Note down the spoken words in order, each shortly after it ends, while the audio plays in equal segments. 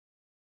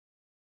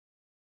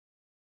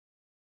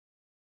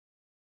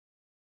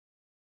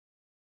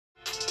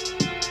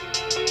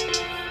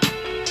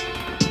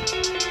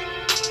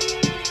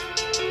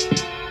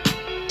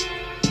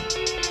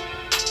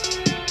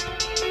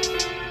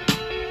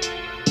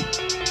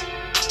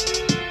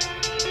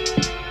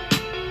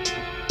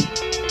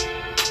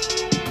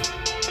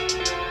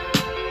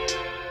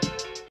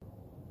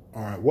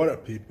What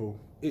up, people?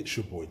 It's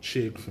your boy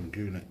Chig from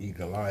Guna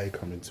Eagle Eye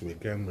coming to you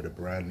again with a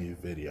brand new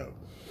video.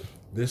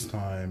 This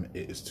time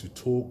it is to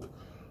talk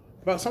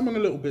about something a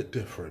little bit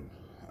different.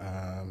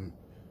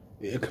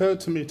 It occurred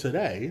to me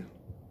today,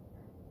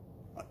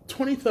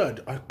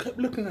 23rd, I kept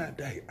looking at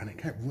that date and it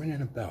kept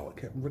ringing a bell.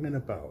 It kept ringing a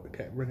bell. It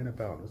kept ringing a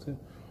bell. I was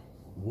thinking,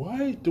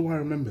 why do I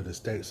remember this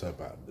date so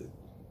badly?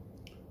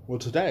 Well,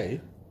 today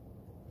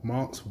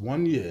marks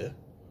 1 year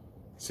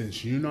since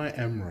Unai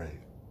Emery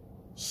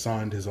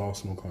signed his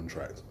Arsenal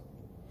contract.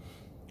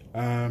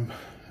 And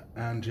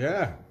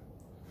yeah,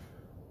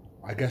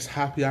 I guess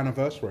happy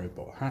anniversary,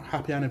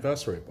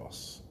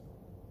 boss.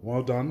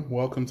 Well done.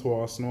 Welcome to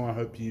Arsenal. I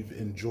hope you've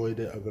enjoyed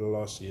it over the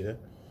last year.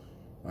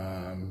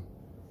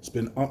 It's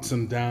been ups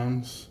and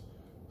downs,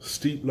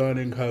 steep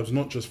learning curves,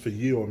 not just for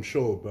you, I'm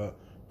sure, but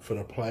for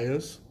the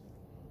players,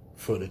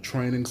 for the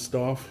training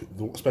staff,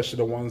 especially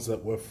the ones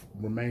that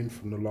remained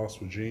from the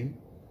last regime,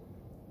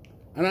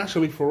 and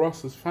actually for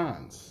us as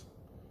fans.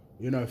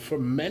 You know, for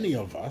many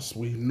of us,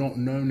 we've not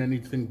known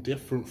anything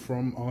different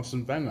from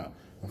Arsene Wenger.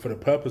 And for the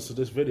purpose of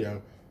this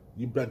video,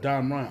 you bet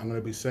damn right I'm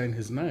going to be saying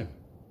his name.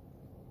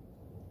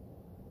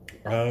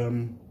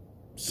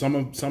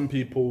 Some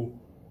people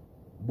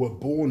were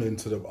born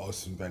into the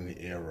Arsene Wenger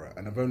era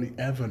and have only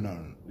ever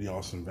known the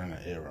Arsene Wenger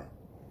era.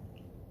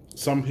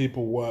 Some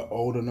people were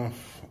old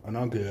enough and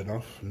ugly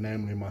enough,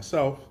 namely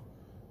myself,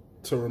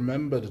 to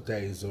remember the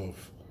days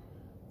of,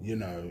 you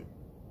know,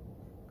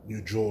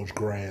 your George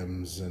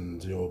Grahams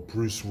and your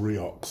Bruce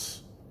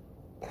Riochs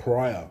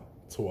prior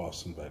to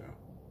Arsene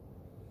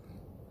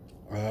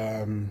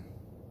Wenger.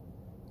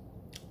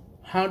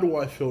 How do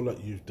I feel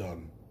that you've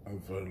done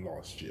over the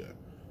last year?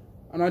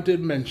 And I did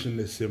mention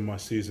this in my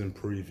season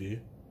preview,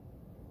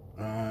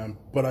 in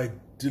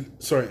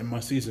my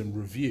season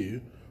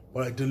review,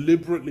 but I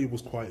deliberately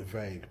was quite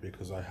vague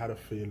because I had a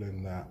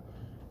feeling that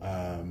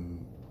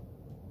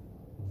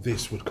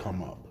this would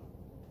come up,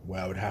 where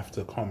I would have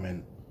to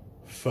comment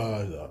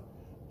further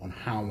on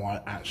how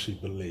I actually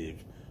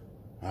believe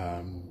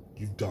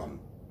you've done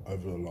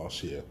over the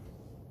last year.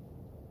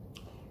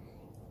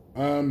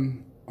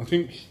 I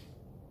think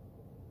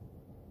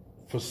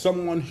for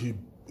someone who,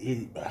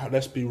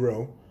 let's be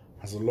real,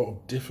 has a lot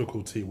of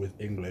difficulty with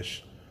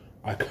English,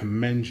 I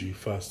commend you,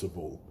 first of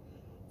all,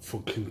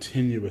 for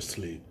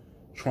continuously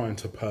trying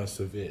to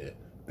persevere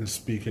and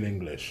speak in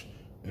English,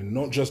 and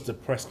not just the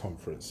press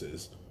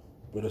conferences,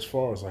 but as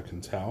far as I can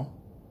tell,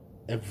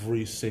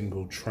 every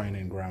single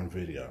training ground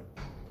video.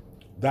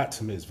 That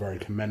to me is very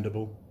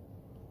commendable.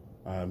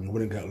 You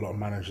wouldn't get a lot of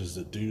managers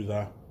that do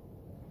that,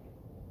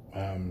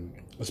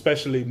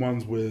 especially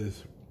ones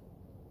with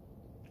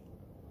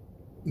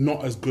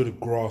not as good a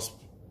grasp.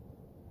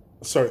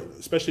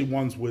 Especially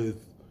ones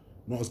with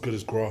not as good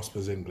as grasp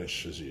as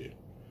English as you.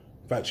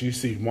 In fact, you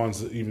see ones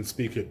that even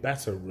speak it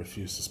better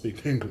refuse to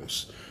speak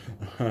English.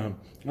 I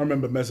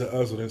remember Mesut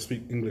Ozil didn't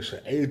speak English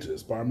for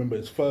ages, but I remember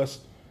his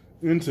first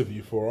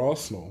interview for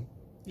Arsenal,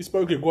 he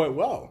spoke it quite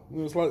well. It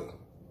was like,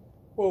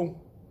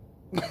 well,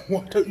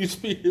 why don't you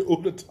speak it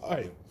all the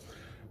time?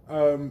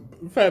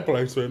 Fair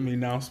play to him, he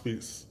now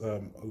speaks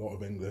a lot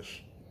of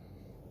English.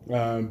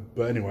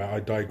 But anyway,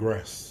 I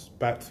digress.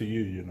 Back to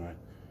you, you know.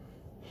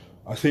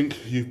 I think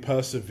you've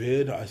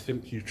persevered. I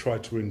think you've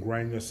tried to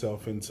ingrain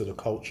yourself into the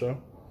culture.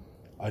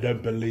 I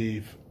don't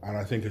believe, and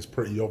I think it's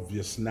pretty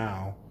obvious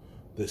now,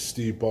 that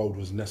Steve Bold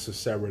was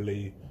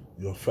necessarily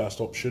your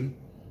first option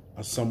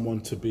as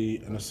someone to be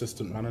an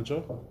assistant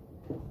manager.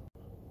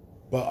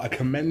 But I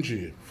commend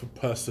you for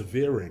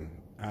persevering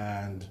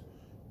and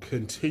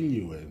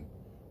continuing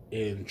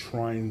in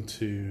trying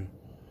to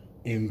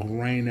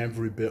ingrain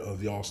every bit of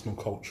the Arsenal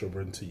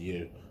culture into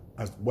you,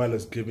 as well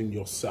as giving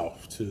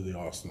yourself to the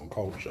Arsenal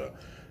culture.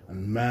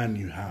 And man,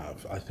 you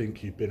have. I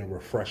think you've been a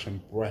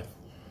refreshing breath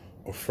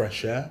of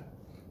fresh air.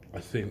 I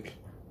think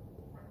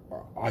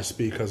I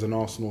speak as an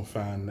Arsenal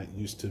fan that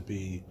used to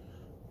be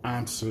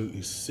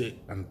absolutely sick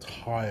and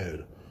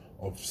tired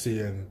of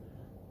seeing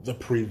the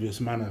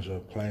previous manager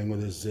playing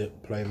with a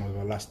zip, playing with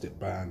an elastic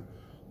band,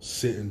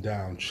 sitting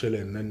down,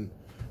 chilling. And,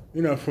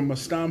 you know, from a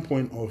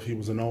standpoint of he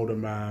was an older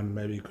man,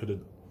 maybe he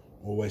couldn't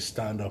always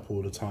stand up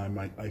all the time.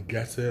 I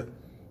get it.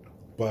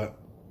 But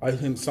I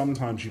think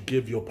sometimes you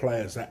give your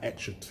players that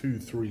extra 2,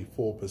 3,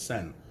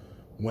 4%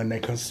 when they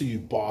can see you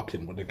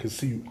barking, when they can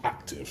see you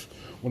active,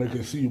 when they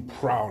can see you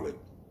prowling,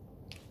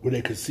 when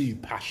they can see you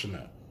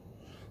passionate.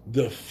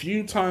 The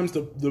few times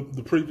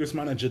the previous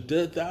manager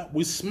did that,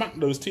 we smacked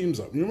those teams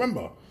up. You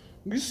remember?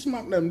 We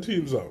smacked them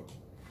teams up.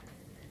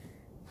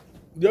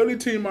 The only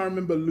team I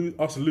remember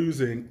us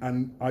losing,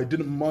 and I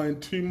didn't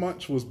mind too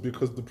much, was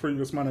because the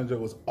previous manager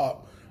was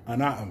up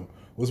and at him,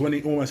 was when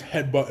he almost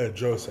headbutted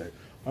Jose.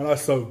 And I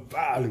so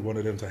badly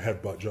wanted him to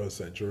headbutt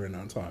Jose during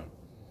that time.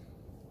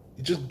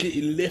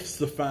 It lifts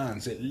the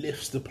fans, it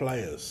lifts the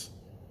players,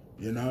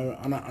 you know?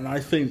 And I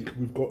think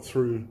we've got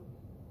through,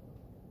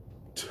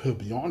 to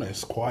be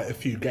honest, quite a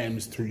few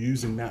games through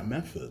using that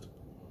method.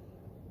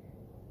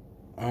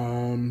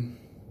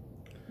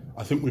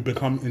 I think we've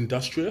become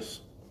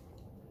industrious.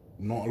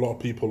 Not a lot of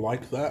people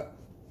like that.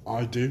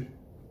 I do.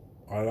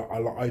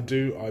 I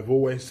do. I've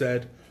always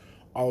said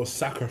I'll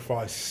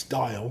sacrifice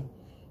style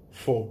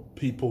for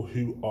people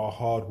who are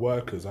hard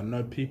workers. I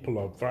know people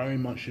are very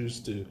much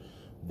used to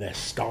their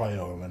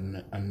style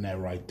and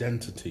their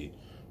identity.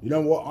 You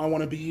know what I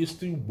want to be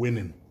used to?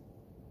 Winning.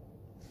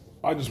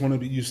 I just want to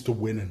be used to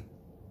winning.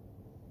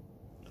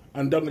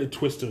 And don't get it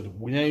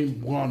twisted, we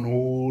ain't won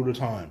all the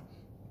time.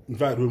 In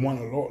fact, we won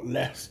a lot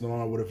less than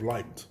I would have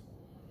liked.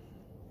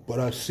 But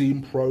I've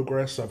seen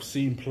progress. I've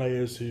seen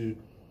players who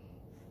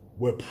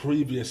were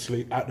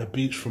previously at the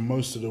beach for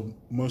most of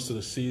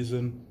the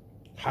season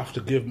have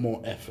to give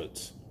more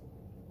effort.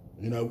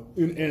 You know,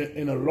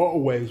 in a lot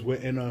of ways, we're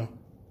in an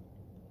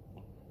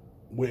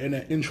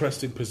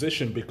interesting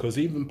position because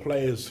even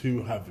players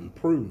who have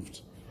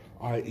improved,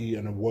 i.e.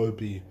 an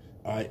Iwobi,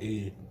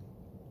 i.e.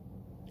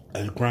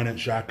 a Granit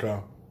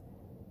Xhaka,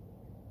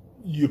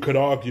 you could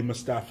argue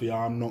Mustafi.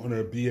 I'm not going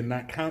to be in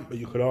that camp, but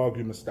you could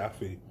argue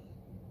Mustafi.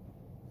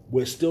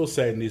 We're still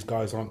saying these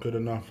guys aren't good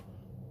enough.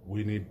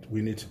 We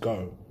need to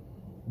go,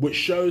 which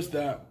shows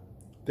that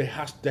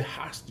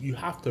you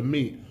have to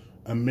meet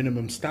a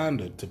minimum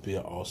standard to be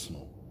at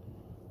Arsenal.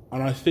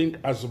 And I think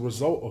as a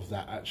result of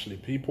that, actually,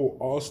 people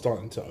are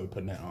starting to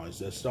open their eyes.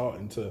 They're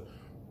starting to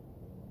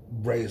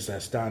raise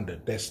their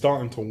standard. They're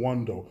starting to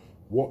wonder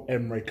what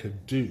Emery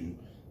could do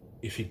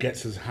if he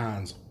gets his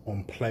hands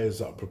on players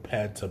that are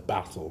prepared to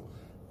battle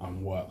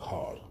and work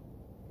hard.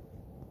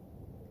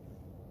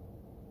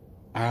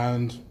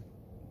 And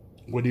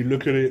when you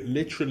look at it,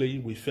 literally,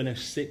 we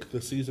finished 6th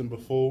the season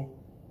before.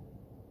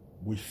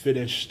 We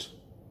finished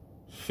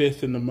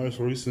 5th in the most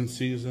recent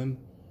season.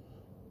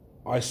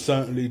 I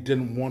certainly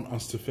didn't want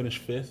us to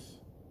finish 5th.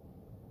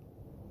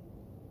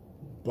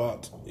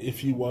 But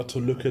if you were to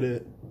look at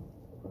it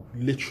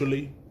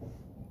literally,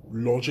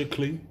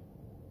 logically,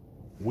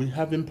 we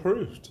have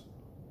improved.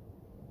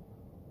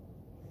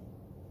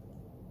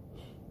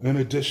 In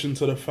addition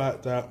to the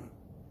fact that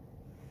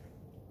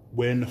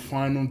we're in the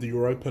final of the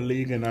Europa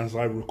League, and as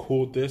I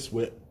record this,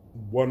 we're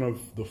one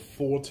of the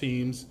 4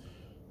 teams,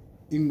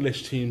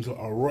 English teams, that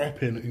are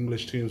repping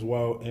English teams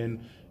well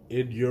in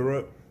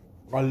Europe.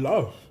 I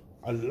love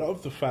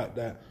the fact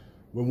that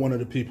we're one of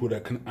the people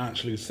that can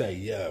actually say,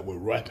 yeah, we're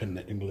repping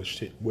the English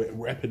team. We're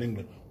repping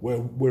England.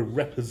 We're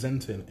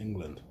representing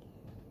England.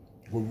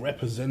 We're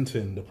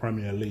representing the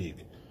Premier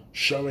League,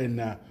 showing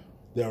that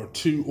there are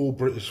 2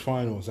 all-British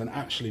finals, and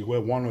actually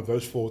we're one of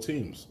those 4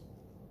 teams.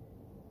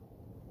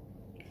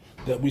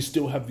 That we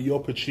still have the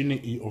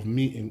opportunity of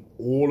meeting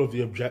all of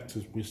the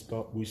objectives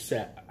we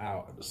set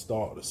out at the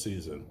start of the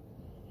season,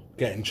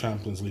 getting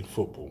Champions League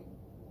football.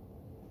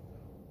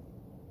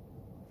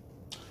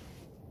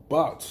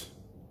 But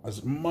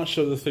as much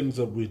of the things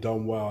that we've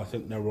done well, I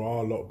think there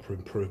are a lot of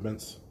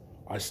improvements.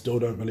 I still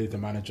don't believe the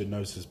manager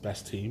knows his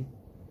best team.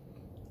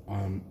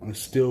 I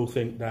still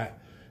think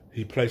that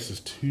he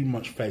places too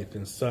much faith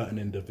in certain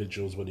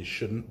individuals when he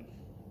shouldn't,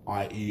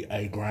 i.e.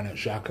 a Granit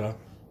Xhaka,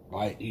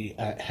 i.e.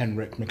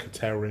 Henrik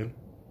Mkhitaryan.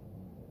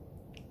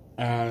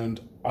 And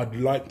I'd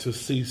like to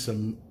see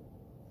some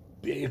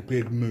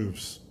big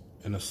moves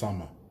in the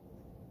summer.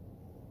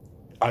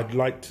 I'd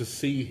like to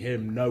see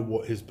him know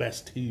what his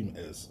best team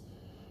is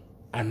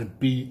and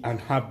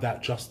have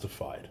that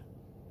justified.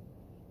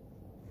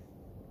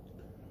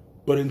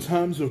 But in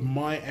terms of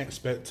my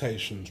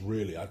expectations,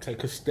 really, I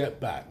take a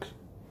step back.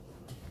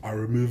 I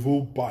remove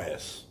all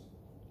bias.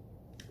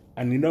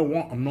 And you know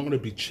what? I'm not going to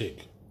be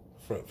Chig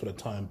for the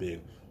time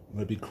being. I'm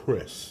going to be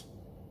Chris.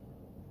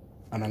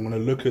 And I'm going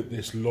to look at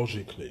this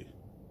logically.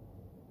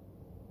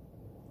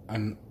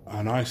 And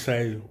I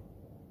say,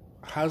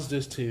 has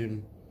this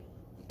team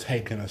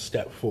taken a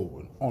step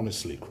forward?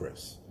 Honestly,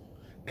 Chris.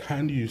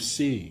 Can you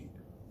see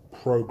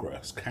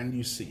progress? Can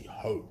you see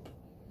hope?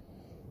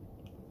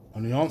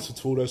 And the answer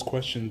to all those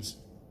questions,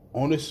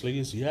 honestly,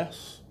 is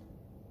yes.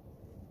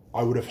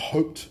 I would have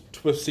hoped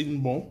to have seen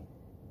more.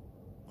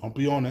 I'll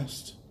be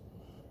honest.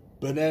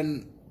 But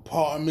then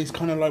part of me is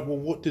kind of like, well,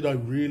 what did I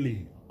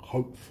really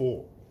hope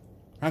for?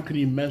 How can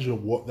you measure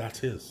what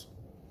that is?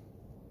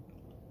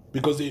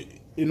 Because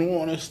in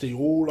all honesty,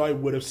 all I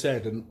would have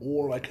said and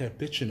all I kept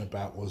bitching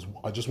about was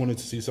I just wanted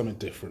to see something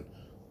different.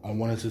 I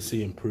wanted to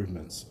see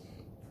improvements.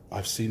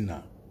 I've seen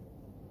that.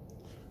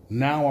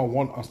 Now I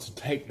want us to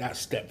take that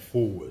step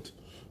forward,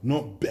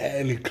 not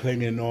barely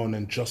clinging on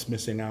and just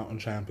missing out on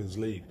Champions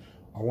League.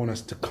 I want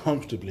us to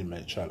comfortably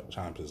make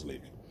Champions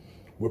League.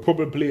 We're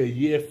probably a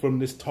year from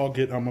this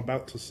target I'm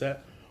about to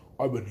set.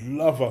 I would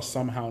love us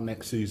somehow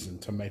next season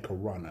to make a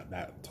run at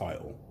that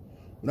title.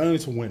 Not only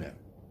to win it,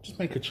 just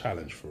make a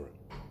challenge for it.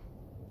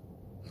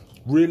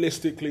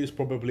 Realistically, it's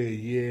probably a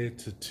year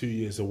to 2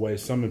 years away.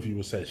 Some of you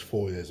will say it's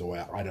 4 years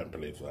away. I don't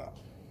believe that.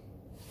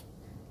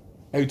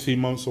 18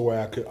 months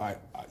away, I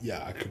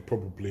could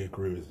probably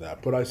agree with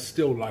that. But I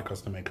still like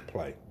us to make a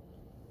play.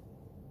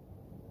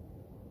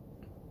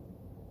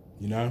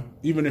 You know?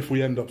 Even if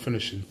we end up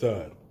finishing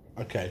 3rd.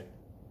 Okay.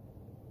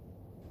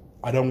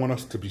 I don't want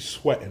us to be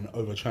sweating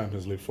over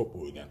Champions League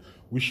football again.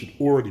 We should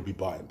already be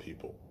buying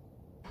people.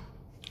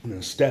 And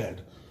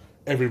instead,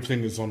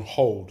 everything is on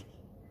hold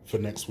for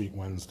next week,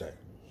 Wednesday.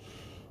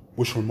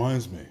 Which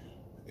reminds me,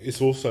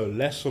 it's also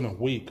less than a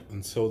week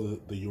until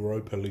the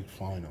Europa League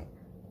final,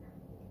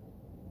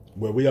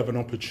 where we have an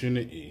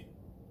opportunity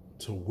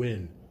to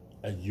win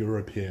a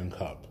European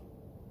Cup.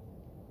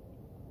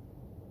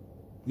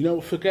 You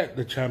know, forget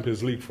the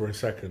Champions League for a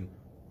second.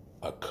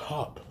 A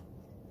cup.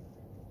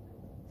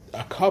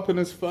 A cup in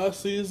his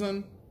first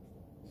season?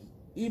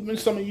 Even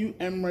some of you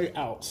Emery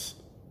outs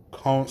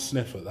can't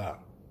sniff at that.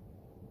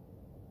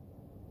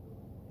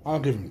 I'll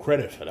give him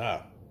credit for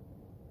that.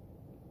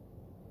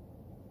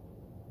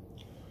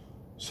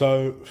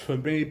 So, for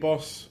me,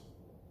 boss,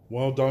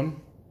 well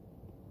done.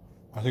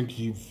 I think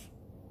you've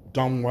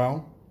done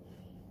well.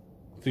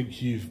 I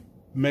think you've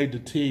made the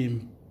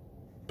team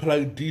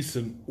play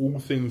decent, all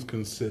things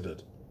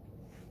considered.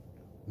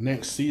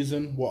 Next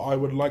season, what I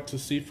would like to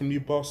see from you,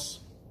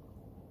 boss,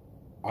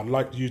 I'd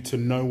like you to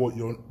know what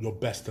your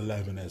best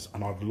 11 is,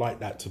 and I'd like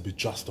that to be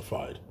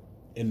justified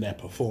in their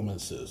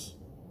performances.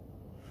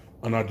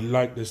 And I'd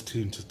like this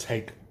team to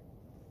take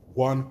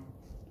one,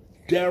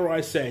 dare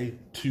I say,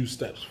 2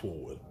 steps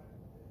forward.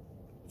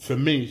 For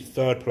me,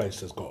 3rd place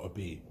has got to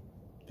be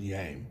the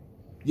aim.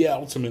 Yeah,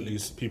 ultimately,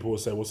 people will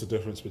say, what's the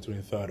difference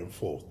between 3rd and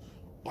 4th?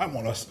 I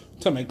want us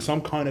to make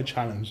some kind of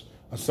challenge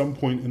at some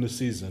point in the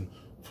season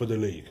for the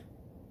league.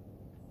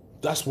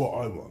 That's what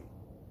I want.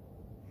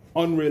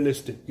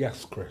 Unrealistic,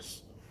 yes,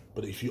 Chris.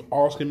 But if you're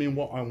asking me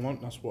what I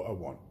want, that's what I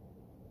want.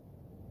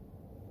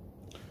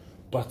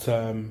 But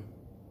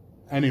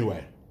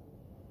anyway,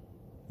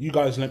 you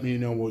guys let me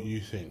know what you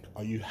think.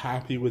 Are you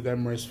happy with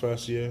Emery's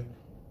first year?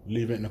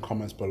 Leave it in the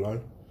comments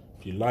below.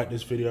 If you like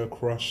this video,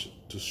 crush,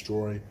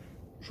 destroy,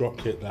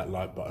 hit that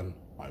like button.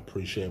 I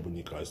appreciate it when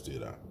you guys do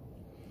that.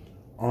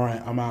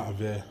 Alright, I'm out of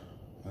here.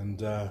 And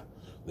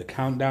the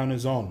countdown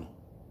is on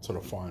to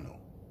the final.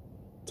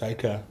 Take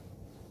care.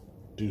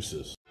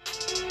 Deuces.